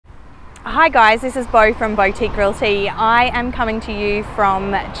Hi guys, this is Bo from Boutique Realty. I am coming to you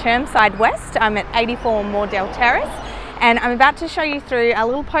from Chermside West. I'm at 84 Maundrell Terrace and I'm about to show you through a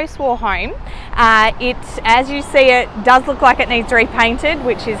little post-war home. As you see, it does look like it needs repainted,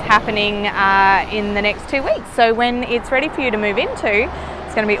 which is happening in the next 2 weeks. So when it's ready for you to move into,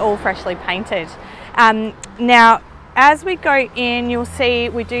 it's going to be all freshly painted. Now, as we go in, you'll see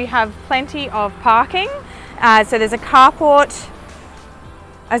we do have plenty of parking. So there's a carport,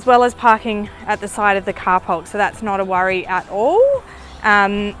 as well as parking at the side of the car park, so that's not a worry at all.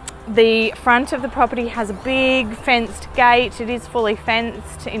 The front of the property has a big fenced gate. It is fully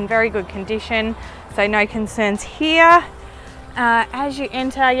fenced, in very good condition, so no concerns here. As you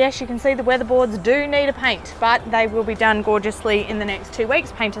enter, yes, you can see the weatherboards do need a paint, but they will be done gorgeously in the next 2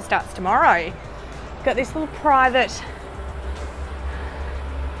 weeks. Painter starts tomorrow. Got this little private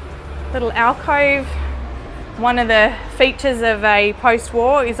little alcove. One of the features of a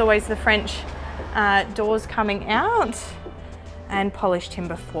post-war is always the French doors coming out, and polished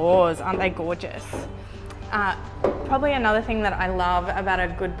timber floors. Aren't they gorgeous? Probably another thing that I love about a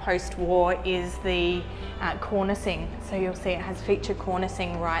good post-war is the cornicing. So you'll see it has feature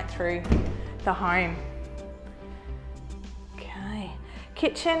cornicing right through the home. Okay,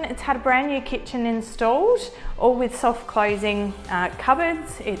 kitchen, it's had a brand new kitchen installed, all with soft closing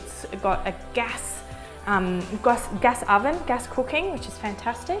cupboards. It's got a gas oven, gas cooking, which is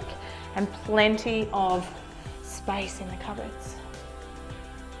fantastic, and plenty of space in the cupboards.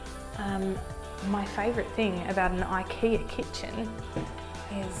 My favourite thing about an IKEA kitchen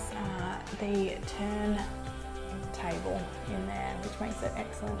is the turn table in there, which makes it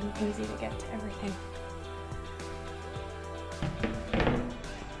excellent and easy to get to everything.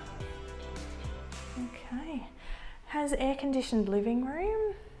 Okay, has air-conditioned living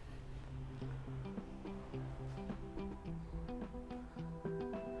room.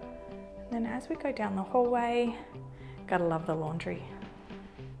 Then as we go down the hallway, gotta love the laundry.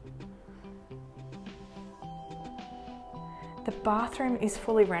 The bathroom is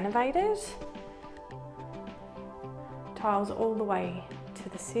fully renovated. Tiles all the way to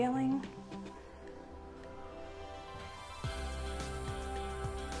the ceiling.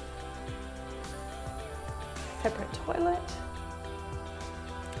 Separate toilet.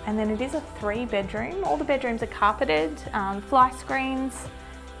 And then it is a 3-bedroom. All the bedrooms are carpeted, fly screens,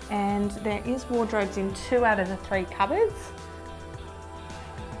 and there is wardrobes in 2 out of the 3 cupboards.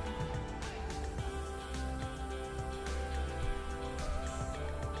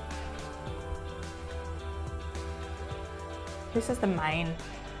 This is the main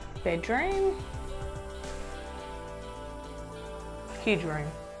bedroom. Huge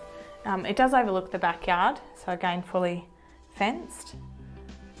room. It does overlook the backyard, so again fully fenced.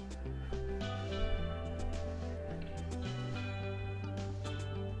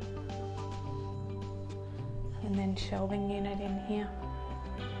 And then shelving unit in here.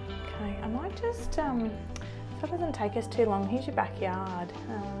 Okay, I might just, so it doesn't take us too long, here's your backyard.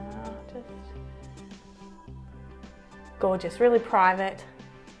 Just gorgeous, really private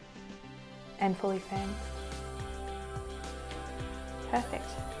and fully fenced. Perfect.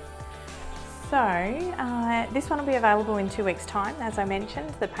 So this one will be available in 2 weeks' time. As I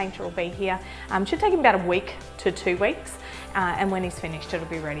mentioned, the painter will be here. Should take him about a week to 2 weeks, and when he's finished, it'll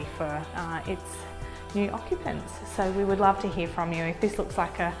be ready for its new occupants. So we would love to hear from you. If this looks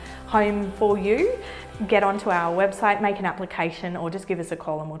like a home for you, get onto our website, make an application, or just give us a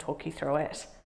call and we'll talk you through it.